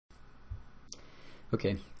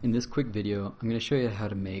Okay, in this quick video, I'm going to show you how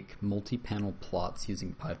to make multi-panel plots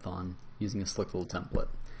using Python using a slick little template.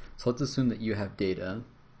 So let's assume that you have data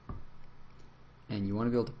and you want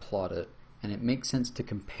to be able to plot it, and it makes sense to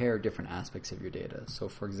compare different aspects of your data. So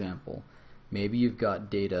for example, maybe you've got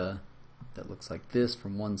data that looks like this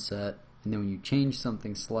from one set, and then when you change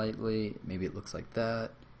something slightly, maybe it looks like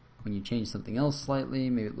that. When you change something else slightly,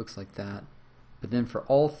 maybe it looks like that. But then for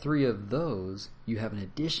all three of those, you have an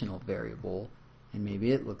additional variable, and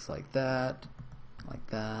maybe it looks like that, like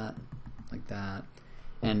that, like that.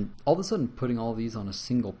 And all of a sudden putting all these on a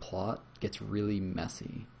single plot gets really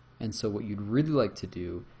messy. And so what you'd really like to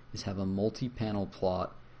do is have a multi-panel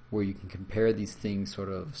plot where you can compare these things sort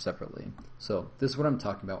of separately. So this is what I'm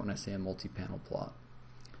talking about when I say a multi-panel plot.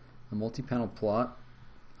 A multi-panel plot,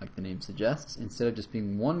 like the name suggests, instead of just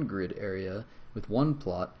being one grid area with one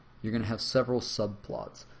plot, you're going to have several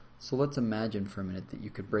subplots. So let's imagine for a minute that you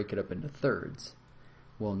could break it up into thirds.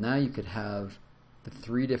 Well, now you could have the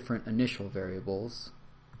three different initial variables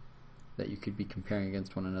that you could be comparing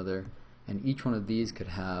against one another, and each one of these could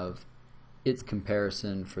have its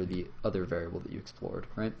comparison for the other variable that you explored,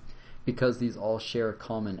 right? Because these all share a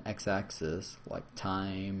common x-axis, like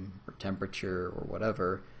time or temperature or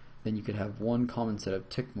whatever, then you could have one common set of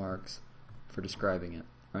tick marks for describing it,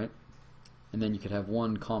 right? And then you could have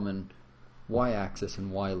one common y-axis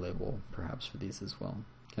and y-label perhaps for these as well,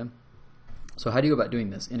 okay? So how do you go about doing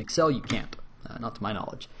this? In Excel you can't, not to my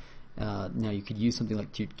knowledge. Now you could use something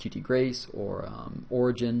like Qt or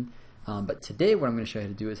Origin, but today what I'm going to show you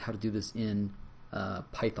how to do is how to do this in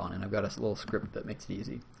Python, and I've got a little script that makes it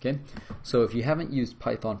easy. Okay, so if you haven't used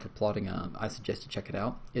Python for plotting, I suggest you check it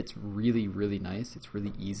out. It's really, really nice. It's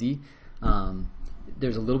really easy.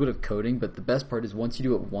 There's a little bit of coding, but the best part is once you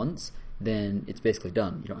do it once, then it's basically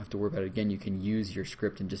done. You don't have to worry about it again. You can use your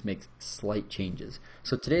script and just make slight changes.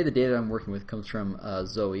 So today the data I'm working with comes from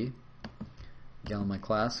Zoe, a gal in my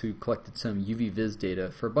class, who collected some UV Viz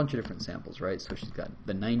data for a bunch of different samples, right? So she's got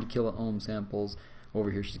the 90 kilo ohm samples.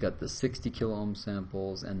 Over here she's got the 60 kilo ohm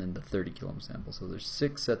samples and then the 30 kilo ohm samples. So there's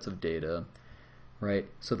 6 sets of data, right?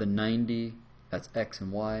 So the 90, that's X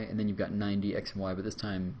and Y, and then you've got 90 X and Y, but this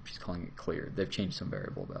time she's calling it clear. They've changed some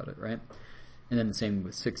variable about it, right? And then the same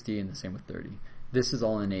with 60 and the same with 30. This is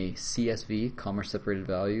all in a CSV, comma separated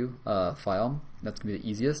value file. That's going to be the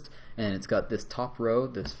easiest. And it's got this top row,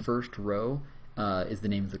 this first row is the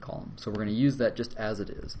name of the column. So we're going to use that just as it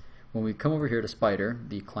is. When we come over here to Spider,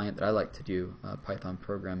 the client that I like to do Python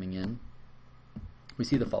programming in, we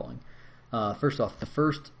see the following. First off, the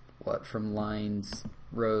first, from lines,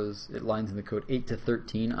 rows, lines in the code 8 to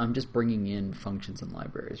 13, I'm just bringing in functions and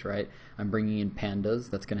libraries, right? I'm bringing in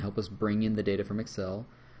pandas. That's going to help us bring in the data from Excel.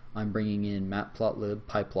 I'm bringing in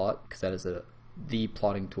matplotlib.pyplot, because that is the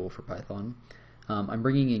plotting tool for Python. I'm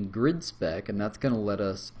bringing in Gridspace, and that's going to let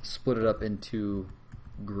us split it up into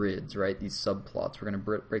grids, right? These subplots. We're going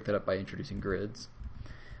to break that up by introducing grids.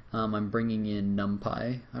 I'm bringing in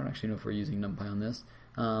numpy. I don't actually know if we're using numpy on this.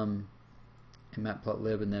 And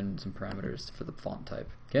matplotlib, and then some parameters for the font type.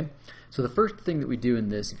 Okay, so the first thing that we do in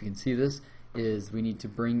this, if you can see this, is we need to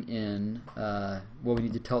bring in, we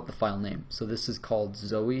need to tell it the file name. So this is called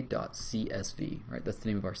zoe.csv, right? That's the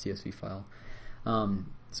name of our CSV file.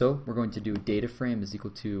 So we're going to do DataFrame is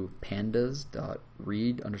equal to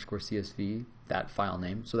pandas.read_csv, that file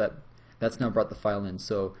name. So that's now brought the file in.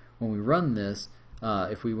 So when we run this,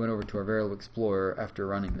 if we went over to our variable explorer after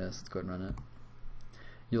running this, let's go ahead and run it.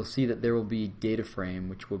 You'll see that there will be DataFrame,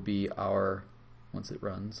 which will be our, once it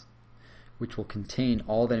runs, which will contain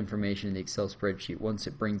all that information in the Excel spreadsheet. Once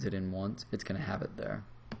it brings it in once, it's going to have it there.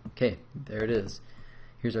 Okay, there it is.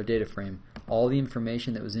 Here's our DataFrame. All the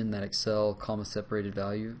information that was in that Excel comma separated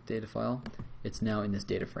value data file, it's now in this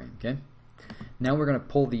DataFrame. Okay. Now we're going to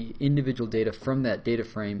pull the individual data from that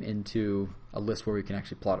DataFrame into a list where we can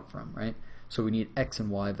actually plot it from, right? So we need X and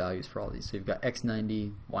Y values for all these. So you've got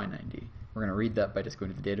X90, Y90. We're going to read that by just going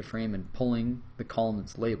to the data frame and pulling the column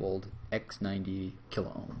that's labeled X90 kilo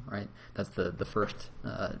ohm, right? That's the first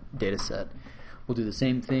data set. We'll do the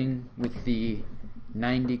same thing with the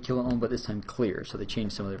 90 kilo ohm, but this time clear, so they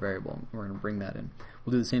changed some of their variable. We're going to bring that in.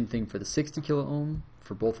 We'll do the same thing for the 60 kilo ohm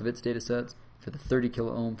for both of its data sets, for the 30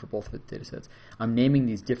 kilo ohm for both of its data sets. I'm naming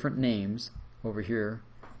these different names over here,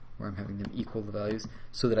 where I'm having them equal the values,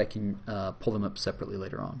 so that I can pull them up separately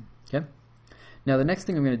later on. Okay? Now the next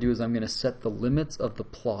thing I'm going to do is I'm going to set the limits of the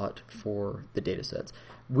plot for the data sets.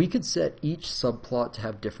 We could set each subplot to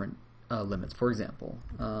have different limits. For example,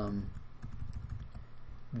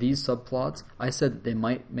 these subplots, I said that they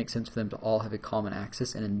might make sense for them to all have a common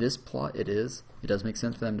axis, and in this plot it does make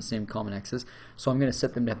sense for them to have the same common axis, so I'm going to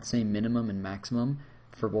set them to have the same minimum and maximum.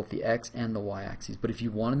 for both the X and the Y axes. But if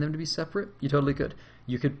you wanted them to be separate, you totally could.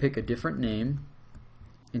 You could pick a different name.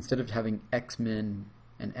 Instead of having xmin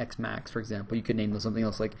and xmax, for example, you could name them something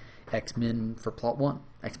else like xmin for plot 1,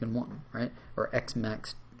 xmin 1, right? Or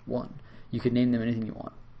xmax 1. You could name them anything you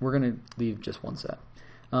want. We're going to leave just one set.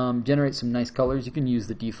 Generate some nice colors. You can use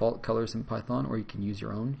the default colors in Python, or you can use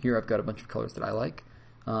your own. Here I've got a bunch of colors that I like.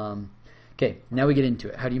 Okay, now we get into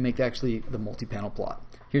it. How do you make actually the multi-panel plot?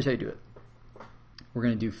 Here's how you do it. We're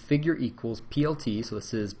going to do figure equals plt, so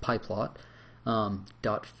this is pyplot,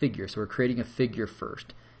 dot figure. So we're creating a figure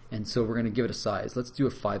first. And so we're going to give it a size. Let's do a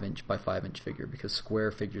 5" by 5" figure because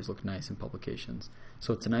square figures look nice in publications.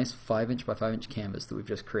 So it's a nice 5" by 5" canvas that we've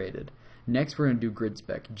just created. Next we're going to do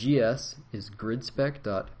gridspec. GS is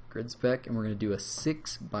gridspec.gridspec, and we're going to do a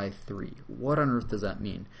 6 by 3. What on earth does that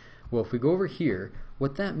mean? Well, if we go over here,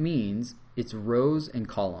 what that means, it's rows and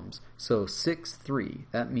columns. So 6, 3,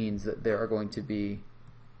 that means that there are going to be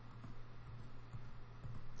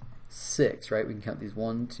 6, right? We can count these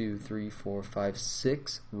 1, 2, 3, 4, 5,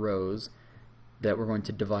 6 rows that we're going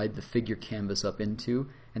to divide the figure canvas up into,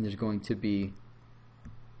 and there's going to be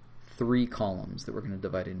 3 columns that we're going to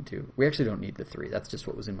divide into. We actually don't need the 3. That's just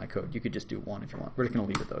what was in my code. You could just do 1 if you want. We're just going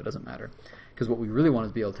to leave it though. It doesn't matter. Because what we really want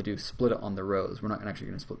to be able to do is split it on the rows. We're not actually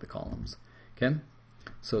going to split the columns. Okay?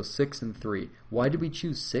 So 6 and 3. Why did we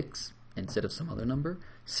choose 6 instead of some other number?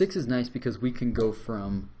 6 is nice because we can go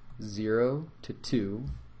from 0 to 2,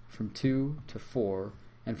 from 2 to 4,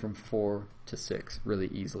 and from 4 to 6 really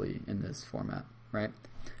easily in this format, right?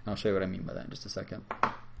 And I'll show you what I mean by that in just a second.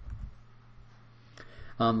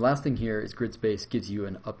 Last thing here is Gridspace gives you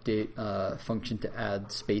an update function to add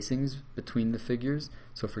spacings between the figures.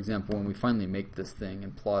 So for example, when we finally make this thing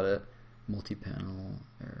and plot it, multi-panel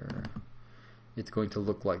error, it's going to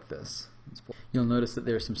look like this. You'll notice that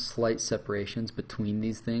there are some slight separations between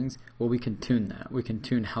these things. Well, we can tune that. We can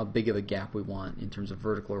tune how big of a gap we want in terms of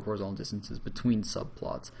vertical or horizontal distances between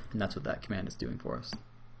subplots, and that's what that command is doing for us.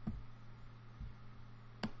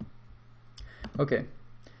 Okay,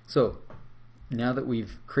 so now that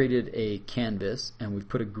we've created a canvas and we've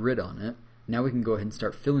put a grid on it, now we can go ahead and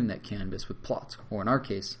start filling that canvas with plots, or in our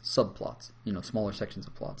case, subplots, smaller sections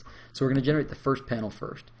of plots. So we're going to generate the first panel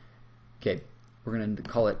first. Okay, we're going to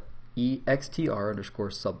call it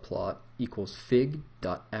extr_subplot equals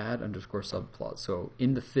fig.add_subplot. So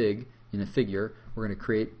in the figure, we're going to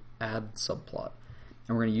create add subplot.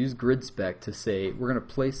 And we're going to use gridspec to say we're going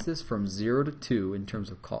to place this from 0 to 2 in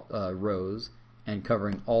terms of rows and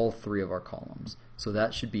covering all 3 of our columns. So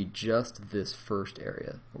that should be just this first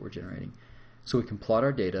area that we're generating. So we can plot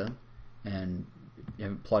our data, and if you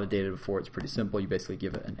haven't plotted data before, it's pretty simple. You basically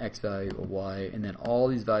give it an X value, a Y, and then all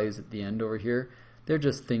these values at the end over here, they're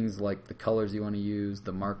just things like the colors you want to use,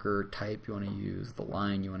 the marker type you want to use, the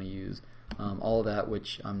line you want to use, all of that,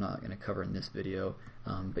 which I'm not going to cover in this video,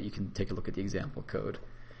 but you can take a look at the example code.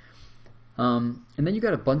 And then you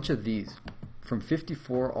got a bunch of these. From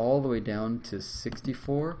 54 all the way down to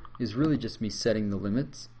 64 is really just me setting the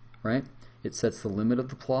limits, right? It sets the limit of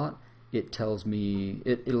the plot. It tells me,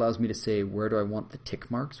 it allows me to say where do I want the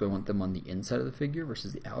tick marks. Do I want them on the inside of the figure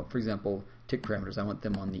versus the out? For example, tick parameters, I want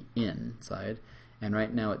them on the inside. And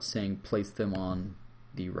right now it's saying place them on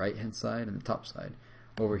the right hand side and the top side.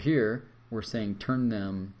 Over here, we're saying turn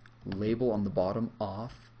them label on the bottom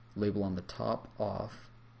off, label on the top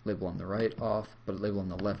off, label on the right off, but label on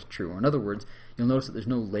the left true. Or in other words, you'll notice that there's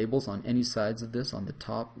no labels on any sides of this, on the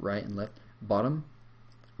top, right, and left, bottom,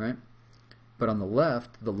 right? But on the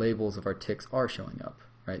left, the labels of our ticks are showing up,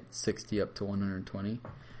 right? 60 up to 120.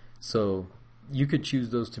 So you could choose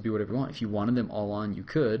those to be whatever you want. If you wanted them all on, you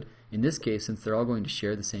could. In this case, since they're all going to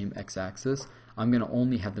share the same x-axis, I'm going to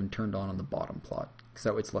only have them turned on the bottom plot, because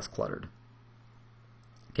that way it's less cluttered.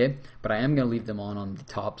 Okay, but I am going to leave them on the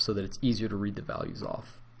top so that it's easier to read the values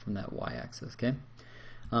off from that y-axis. Okay,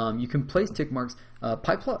 you can place tick marks.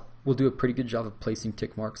 PyPlot will do a pretty good job of placing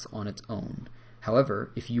tick marks on its own.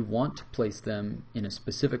 However, if you want to place them in a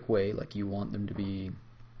specific way, like you want them to be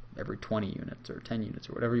every 20 units or 10 units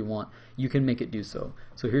or whatever you want, you can make it do so.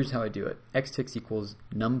 So here's how I do it. Xticks equals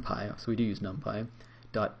numpy, so we do use numpy,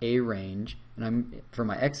 dot arange, and for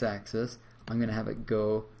my x-axis, I'm going to have it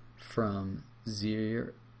go from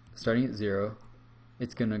 0, starting at 0,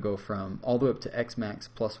 it's going to go from all the way up to xmax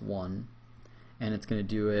plus 1, and it's going to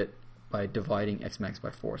do it by dividing xmax by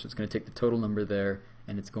 4. So it's going to take the total number there,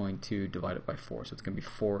 and it's going to divide it by 4. So it's going to be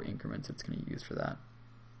 4 increments it's going to use for that.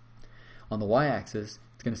 On the y-axis,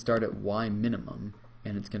 it's going to start at y minimum,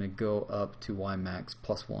 and it's going to go up to y max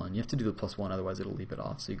plus 1. You have to do the plus 1, otherwise it'll leave it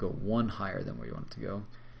off. So you go 1 higher than where you want it to go.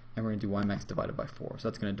 And we're going to do y max divided by 4. So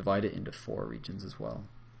that's going to divide it into 4 regions as well.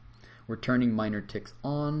 We're turning minor ticks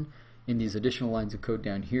on. In these additional lines of code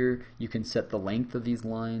down here, you can set the length of these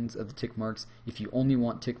lines of the tick marks. If you only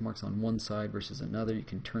want tick marks on one side versus another, you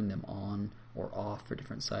can turn them on or off for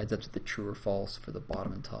different sides. That's what the true or false for the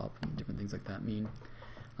bottom and top and different things like that mean.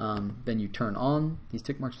 Then you turn on these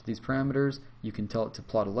tick marks with these parameters. You can tell it to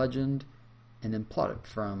plot a legend and then plot it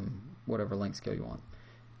from whatever length scale you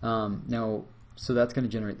want. So that's going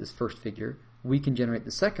to generate this first figure. We can generate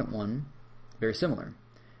the second one very similar.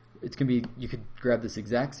 It's going to be, you could grab this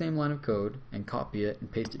exact same line of code and copy it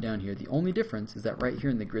and paste it down here. The only difference is that right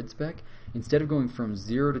here in the grid spec, instead of going from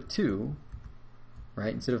 0 to 2,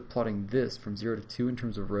 right, instead of plotting this from 0 to 2 in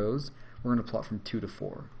terms of rows, we're going to plot from 2 to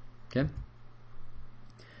 4. Okay?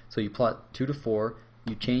 So you plot 2 to 4,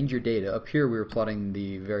 you change your data. Up here we were plotting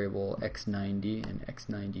the variable x90 and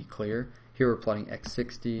x90 clear. Here we're plotting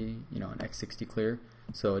x60, and x60 clear.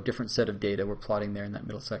 So a different set of data we're plotting there in that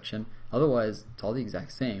middle section. Otherwise, it's all the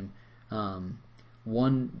exact same.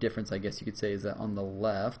 One difference, I guess you could say, is that on the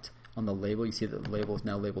left, on the label, you see that the label is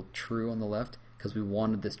now labeled true on the left because we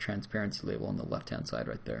wanted this transparency label on the left-hand side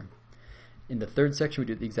right there. In the third section, we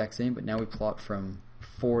did the exact same, but now we plot from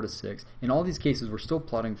 4 to 6. In all these cases, we're still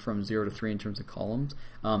plotting from 0 to 3 in terms of columns.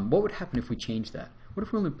 What would happen if we changed that? What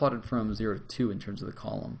if we only plotted from 0 to 2 in terms of the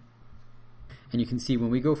column? And you can see when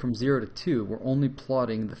we go from 0 to 2, we're only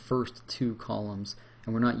plotting the first 2 columns,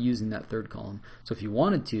 and we're not using that third column. So if you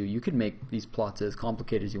wanted to, you could make these plots as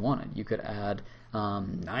complicated as you wanted. You could add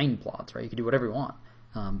 9 plots, right? You could do whatever you want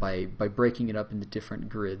by breaking it up into different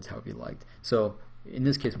grids, however you liked. So in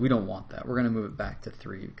this case, we don't want that. We're going to move it back to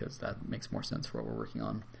 3 because that makes more sense for what we're working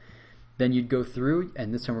on. Then you'd go through,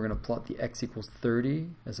 and this time we're going to plot the x equals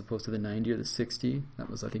 30 as opposed to the 90 or the 60. That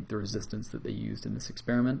was, I think, the resistance that they used in this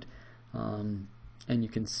experiment. And you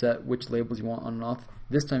can set which labels you want on and off.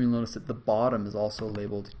 This time you'll notice that the bottom is also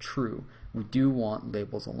labeled true. We do want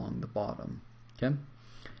labels along the bottom. Okay.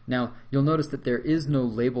 Now you'll notice that there is no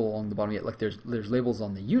label along the bottom yet. Like there's labels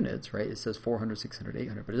on the units, right? It says 400, 600,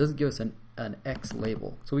 800, but it doesn't give us an X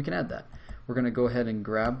label. So we can add that. We're going to go ahead and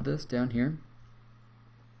grab this down here,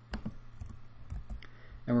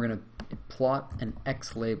 and we're going to plot an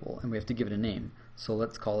X label, and we have to give it a name. So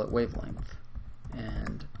let's call it wavelength.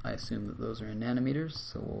 And I assume that those are in nanometers,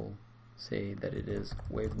 so we'll say that it is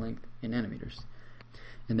wavelength in nanometers.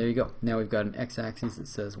 And there you go. Now we've got an x-axis that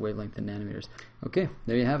says wavelength in nanometers. Okay,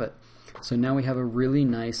 there you have it. So now we have a really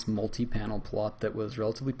nice multi-panel plot that was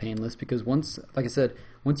relatively painless because once, like I said,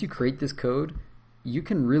 once you create this code, you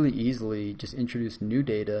can really easily just introduce new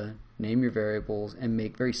data, name your variables, and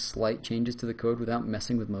make very slight changes to the code without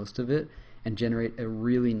messing with most of it, and generate a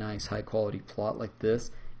really nice high-quality plot like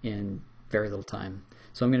this in very little time.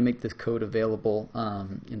 So I'm going to make this code available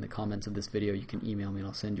in the comments of this video. You can email me and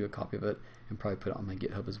I'll send you a copy of it and probably put it on my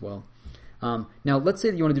GitHub as well. Now let's say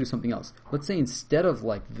that you want to do something else. Let's say instead of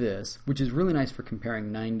like this, which is really nice for comparing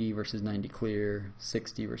 90 versus 90 clear,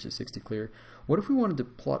 60 versus 60 clear, what if we wanted to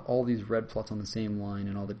plot all these red plots on the same line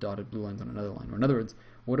and all the dotted blue lines on another line? Or in other words,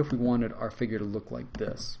 what if we wanted our figure to look like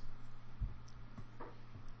this?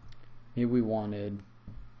 Maybe we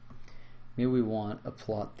want a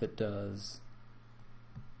plot that does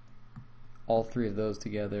all 3 of those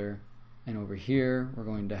together, and over here we're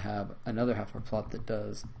going to have another half of our plot that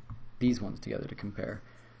does these ones together to compare.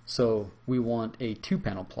 So we want a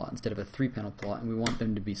 2-panel plot instead of a 3-panel plot, and we want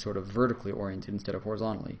them to be sort of vertically oriented instead of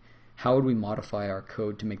horizontally. How would we modify our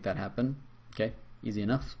code to make that happen? Okay, easy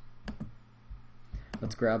enough.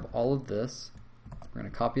 Let's grab all of this. We're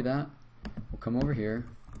going to copy that. We'll come over here,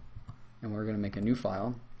 and we're going to make a new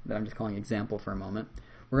file that I'm just calling example for a moment.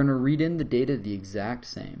 We're going to read in the data the exact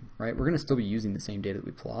same, right? We're going to still be using the same data that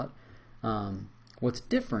we plot. What's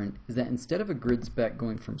different is that instead of a grid spec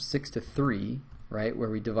going from 6 to 3, right, where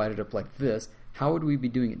we divide it up like this, how would we be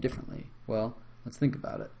doing it differently? Well, let's think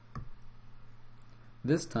about it.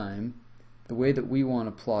 This time, the way that we want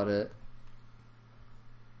to plot it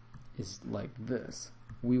is like this.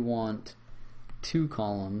 We want 2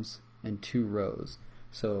 columns and 2 rows.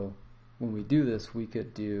 So when we do this, we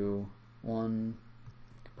could do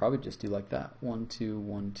probably just do like that, 1, 2,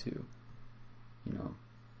 1, 2. You know,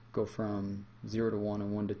 go from 0 to 1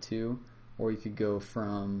 and 1 to 2, or you could go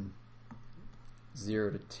from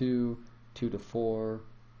 0 to 2, 2 to 4,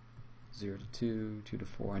 0 to 2, 2 to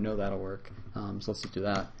 4. I know that'll work. So let's just do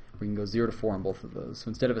that. We can go 0 to 4 on both of those. So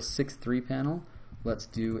instead of a 6-3 panel, let's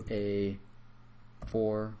do a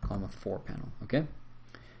 4, 4 panel. Okay.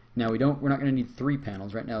 Now we're not going to need 3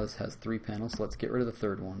 panels. Right now this has 3 panels, so let's get rid of the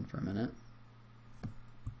third one for a minute.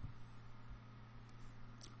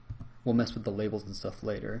 We'll mess with the labels and stuff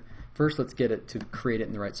later. First, let's get it to create it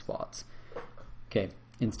in the right spots. Okay,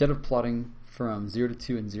 instead of plotting from 0 to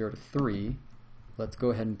 2 and 0 to 3, let's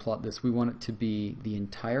go ahead and plot this. We want it to be the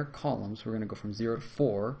entire column, so we're going to go from 0 to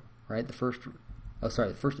 4, right? The first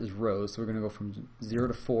is rows, so we're going to go from 0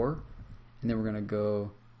 to 4, and then we're going to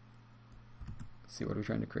go, let's see, what are we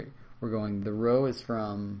trying to create? We're going, the row is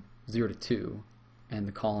from 0 to 2, and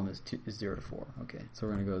the column is 0 to 4. Okay, so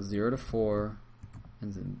we're going to go 0 to 4,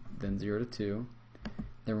 and then 0 to 2.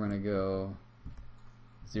 Then we're going to go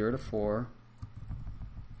 0 to 4,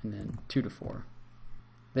 and then 2 to 4.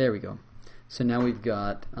 There we go. So now we've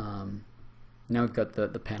got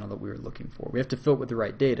the panel that we were looking for. We have to fill it with the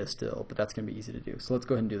right data still, but that's going to be easy to do. So let's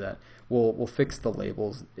go ahead and do that. We'll fix the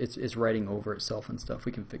labels. It's writing over itself and stuff.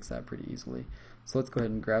 We can fix that pretty easily. So let's go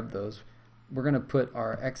ahead and grab those. We're going to put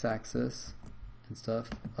our x-axis and stuff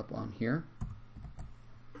up on here.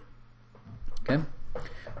 Okay.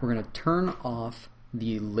 We're going to turn off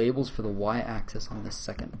the labels for the y-axis on the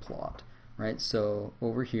second plot. Right. So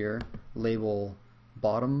over here, label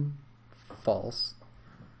bottom false.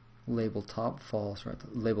 Label top false, right?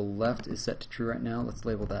 Label left is set to true right now. Let's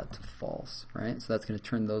label that to false, right? So that's going to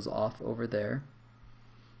turn those off over there.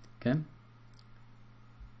 Okay.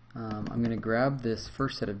 I'm going to grab this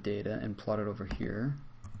first set of data and plot it over here.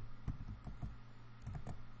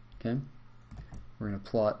 Okay. We're going to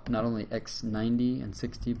plot not only x 90 and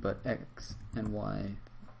 60, but x and y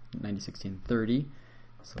 90, 60, and 30.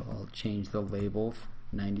 So I'll change the label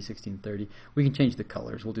 90, 60, and 30. We can change the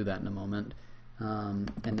colors. We'll do that in a moment.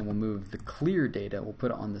 And then we'll move the clear data, we'll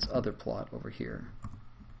put it on this other plot over here.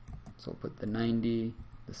 So we'll put the 90,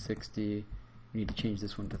 the 60, we need to change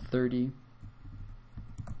this one to 30.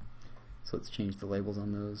 So let's change the labels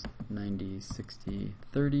on those, 90, 60,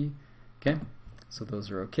 30. Okay, so those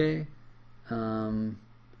are okay.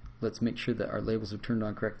 Let's make sure that our labels are turned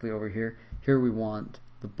on correctly over here. Here we want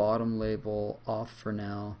the bottom label off for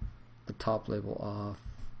now, the top label off,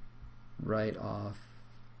 right off.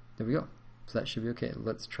 There we go. So that should be okay.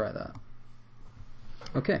 Let's try that.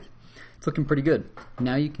 Okay, it's looking pretty good.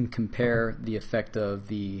 Now you can compare the effect of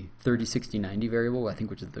the 30, 60, 90 variable, I think,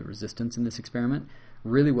 which is the resistance in this experiment,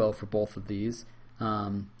 really well for both of these.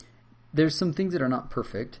 There's some things that are not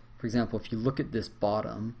perfect. For example, if you look at this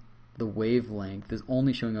bottom, the wavelength is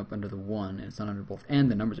only showing up under the 1 and it's not under both,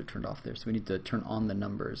 and the numbers are turned off there, so we need to turn on the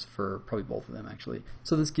numbers for probably both of them actually.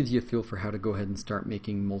 So this gives you a feel for how to go ahead and start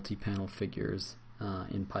making multi-panel figures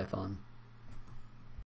in Python.